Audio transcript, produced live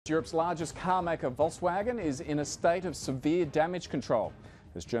Europe's largest car maker, Volkswagen, is in a state of severe damage control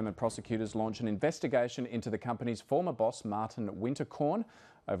as German prosecutors launch an investigation into the company's former boss, Martin Winterkorn,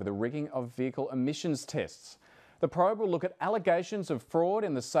 over the rigging of vehicle emissions tests. The probe will look at allegations of fraud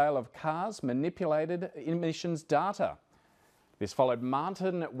in the sale of cars, manipulated emissions data. This followed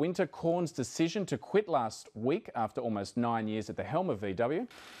Martin Winterkorn's decision to quit last week after almost 9 years at the helm of VW,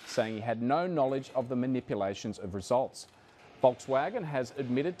 saying he had no knowledge of the manipulations of results. Volkswagen has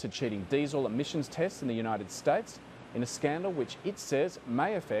admitted to cheating diesel emissions tests in the United States in a scandal which it says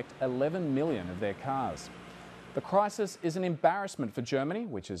may affect 11 million of their cars. The crisis is an embarrassment for Germany,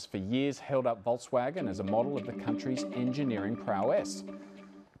 which has for years held up Volkswagen as a model of the country's engineering prowess.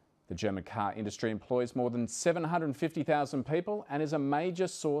 The German car industry employs more than 750,000 people and is a major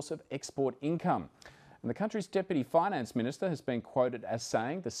source of export income. And the country's Deputy Finance Minister has been quoted as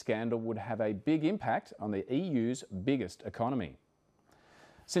saying the scandal would have a big impact on the EU's biggest economy.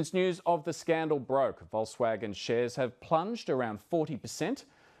 Since news of the scandal broke, Volkswagen shares have plunged around 40%,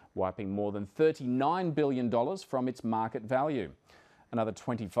 wiping more than $39 billion from its market value. Another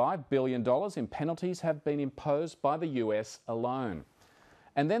 $25 billion in penalties have been imposed by the US alone.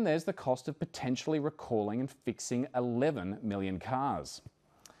 And then there's the cost of potentially recalling and fixing 11 million cars.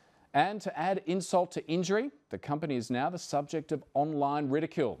 And to add insult to injury, the company is now the subject of online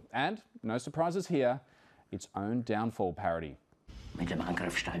ridicule and, no surprises here, its own downfall parody. Mit dem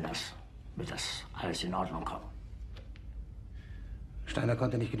Angriff Steiners wird das alles in Ordnung kommen. Steiner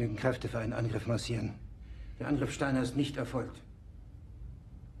konnte nicht genügend Kräfte für einen Angriff massieren. Der Angriff Steiner ist nicht erfolgt.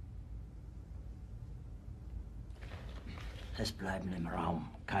 Es bleiben im Raum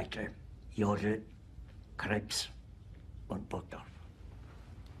Keitel, Jodl, Krebs und Burgdorf.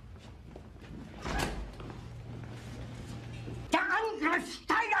 Der Angriff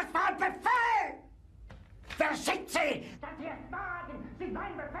Steiners war ein Befehl! Wer schickt Sie? Dass Sie es wagen, sich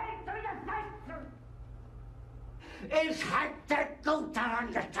meinen Befehl zu widersetzen! Ich hätte gut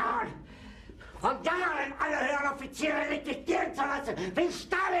daran getan, von Jahren alle höheren Offiziere liquidieren zu lassen, wie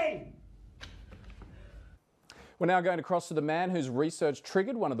Stalin! We're now going to cross to the man whose research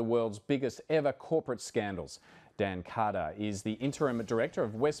triggered one of the world's biggest ever corporate scandals. Dan Carter is the interim director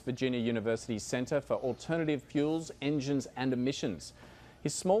of West Virginia University's Center for Alternative Fuels, Engines and Emissions.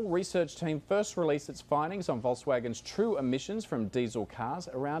 His small research team first released its findings on Volkswagen's true emissions from diesel cars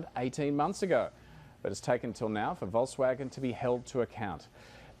around 18 months ago. But it's taken till now for Volkswagen to be held to account.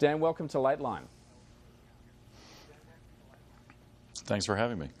 Dan, welcome to Lateline. Thanks for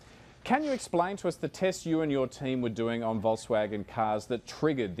having me. Can you explain to us the tests you and your team were doing on Volkswagen cars that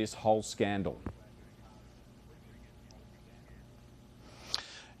triggered this whole scandal?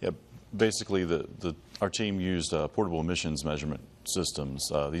 Yeah, basically our team used portable emissions measurement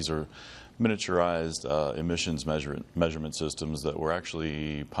systems. These are miniaturized emissions measurement systems that were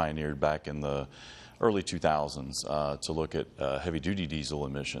actually pioneered back in the early 2000s to look at heavy-duty diesel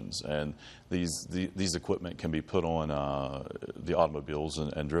emissions, and these equipment can be put on the automobiles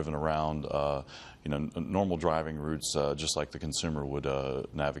and driven around normal driving routes just like the consumer would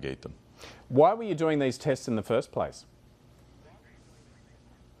navigate them. Why were you doing these tests in the first place?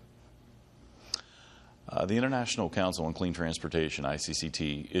 The International Council on Clean Transportation,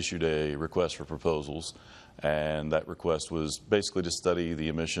 ICCT, issued a request for proposals, and that request was basically to study the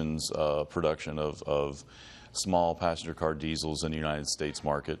emissions production of small passenger car diesels in the United States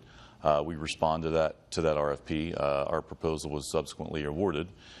market. We responded to that RFP. Our proposal was subsequently awarded,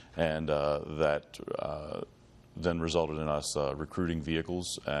 and that then resulted in us recruiting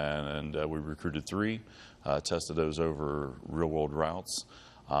vehicles, and we recruited 3, tested those over real-world routes,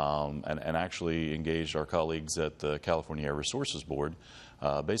 and actually engaged our colleagues at the California Air Resources Board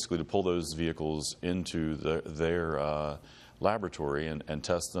basically to pull those vehicles into their laboratory and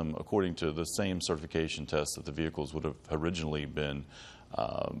test them according to the same certification tests that the vehicles would have originally been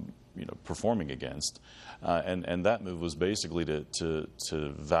performing against. And that move was basically to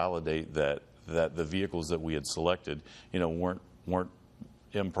validate that the vehicles that we had selected weren't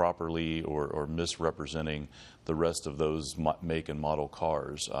improperly or misrepresenting the rest of those make and model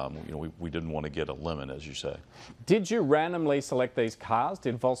cars. We didn't want to get a lemon, as you say. Did you randomly select these cars?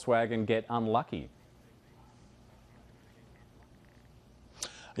 Did Volkswagen get unlucky?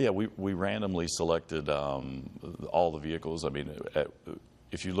 Yeah, we randomly selected all the vehicles. I mean,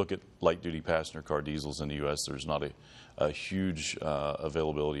 if you look at light-duty passenger car diesels in the U.S., there's not a huge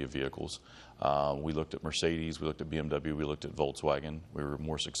availability of vehicles. We looked at Mercedes, we looked at BMW, we looked at Volkswagen. We were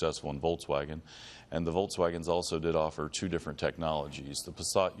more successful in Volkswagen. And the Volkswagens also did offer 2 different technologies. The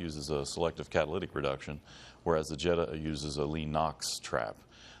Passat uses a selective catalytic reduction, whereas the Jetta uses a lean NOx trap.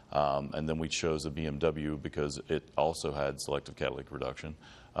 And then we chose a BMW because it also had selective catalytic reduction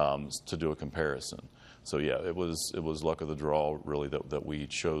to do a comparison. So yeah, it was luck of the draw really that we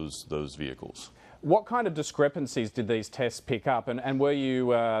chose those vehicles. What kind of discrepancies did these tests pick up, and were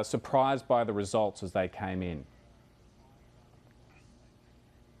you surprised by the results as they came in?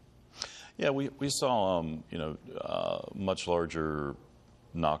 Yeah, we saw much larger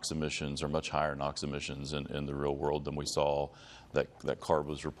NOx emissions or much higher NOx emissions in the real world than we saw that CARB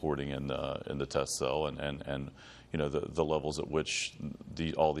was reporting in the test cell, and the levels at which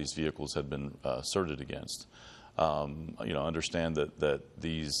all these vehicles had been certed against. Understand that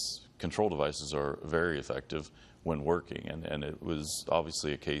these control devices are very effective when working, and it was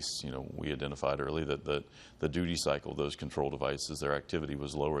obviously a case we identified early that the duty cycle of those control devices, their activity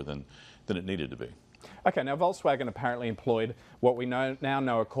was lower than it needed to be. Okay, now Volkswagen apparently employed what we now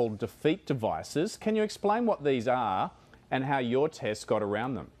know are called defeat devices. Can you explain what these are and how your tests got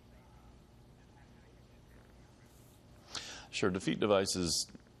around them? Sure. Defeat devices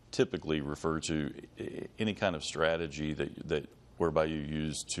typically refer to any kind of strategy that whereby you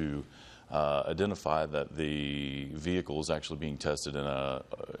use to identify that the vehicle is actually being tested in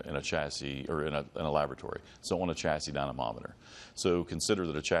a chassis or in a laboratory, so on a chassis dynamometer. So consider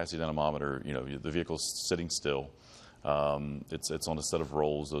that a chassis dynamometer, the vehicle's sitting still. It's on a set of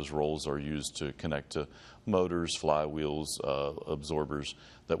rolls. Those rolls are used to connect to motors, flywheels, absorbers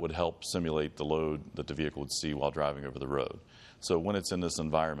that would help simulate the load that the vehicle would see while driving over the road. So when it's in this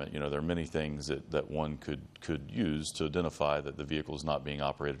environment, there are many things that one could use to identify that the vehicle is not being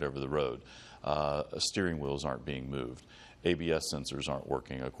operated over the road. Steering wheels aren't being moved. ABS sensors aren't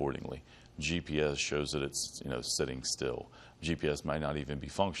working accordingly. GPS shows that it's sitting still. GPS might not even be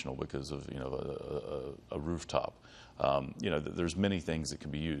functional because of a rooftop. There's many things that can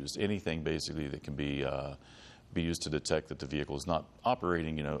be used. Anything basically that can be used to detect that the vehicle is not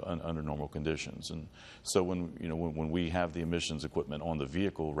operating, under normal conditions. And so when we have the emissions equipment on the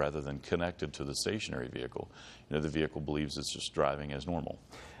vehicle rather than connected to the stationary vehicle, the vehicle believes it's just driving as normal.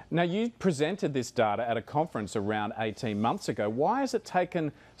 Now, you presented this data at a conference around 18 months ago. Why has it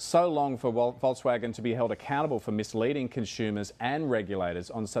taken so long for Volkswagen to be held accountable for misleading consumers and regulators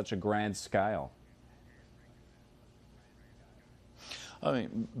on such a grand scale? I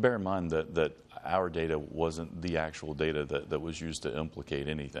mean, bear in mind that our data wasn't the actual data that was used to implicate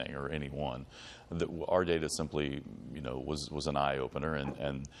anything or anyone. Our data simply, was an eye-opener,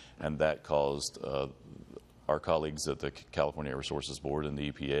 and that caused our colleagues at the California Air Resources Board and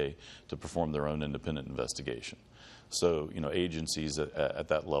the EPA to perform their own independent investigation. So, agencies at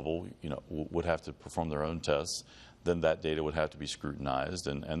that level, would have to perform their own tests. Then that data would have to be scrutinized,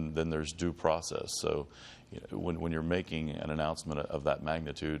 and then there's due process. So when you're making an announcement of that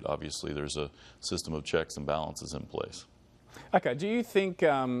magnitude, obviously there's a system of checks and balances in place. Okay, do you think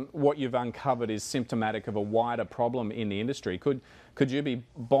what you've uncovered is symptomatic of a wider problem in the industry? Could you be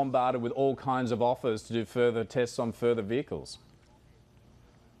bombarded with all kinds of offers to do further tests on further vehicles?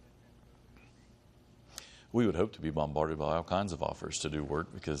 We would hope to be bombarded by all kinds of offers to do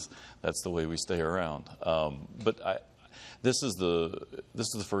work because that's the way we stay around. But this is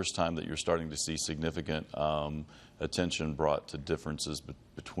the first time that you're starting to see significant attention brought to differences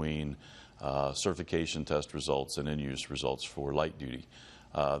between certification test results and in-use results for light duty.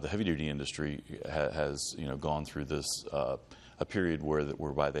 The heavy-duty industry has gone through this a period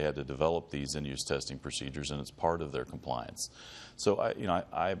whereby they had to develop these in-use testing procedures, and it's part of their compliance. So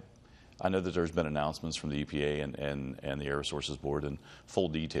I know that there's been announcements from the EPA and the Air Resources Board, and full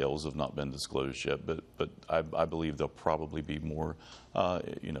details have not been disclosed yet. But I believe there'll probably be more,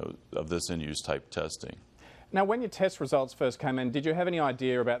 of this in-use type testing. Now, when your test results first came in, did you have any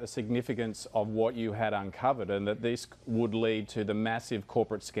idea about the significance of what you had uncovered and that this would lead to the massive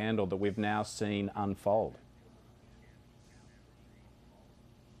corporate scandal that we've now seen unfold?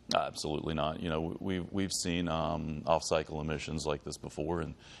 Absolutely not. We've seen off-cycle emissions like this before,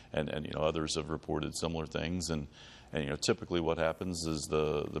 and others have reported similar things. And typically what happens is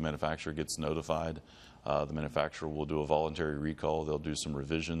the manufacturer gets notified. The manufacturer will do a voluntary recall. They'll do some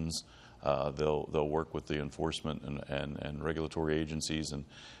revisions. They'll work with the enforcement and regulatory agencies and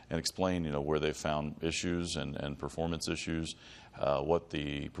explain where they found issues and performance issues, what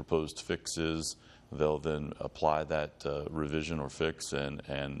the proposed fix is. They'll then apply that revision or fix, and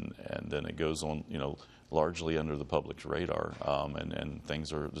then it goes on, largely under the public's radar, and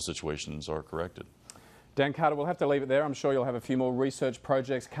the situations are corrected. Dan Carter, we'll have to leave it there. I'm sure you'll have a few more research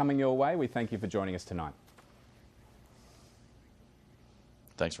projects coming your way. We thank you for joining us tonight.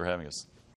 Thanks for having us.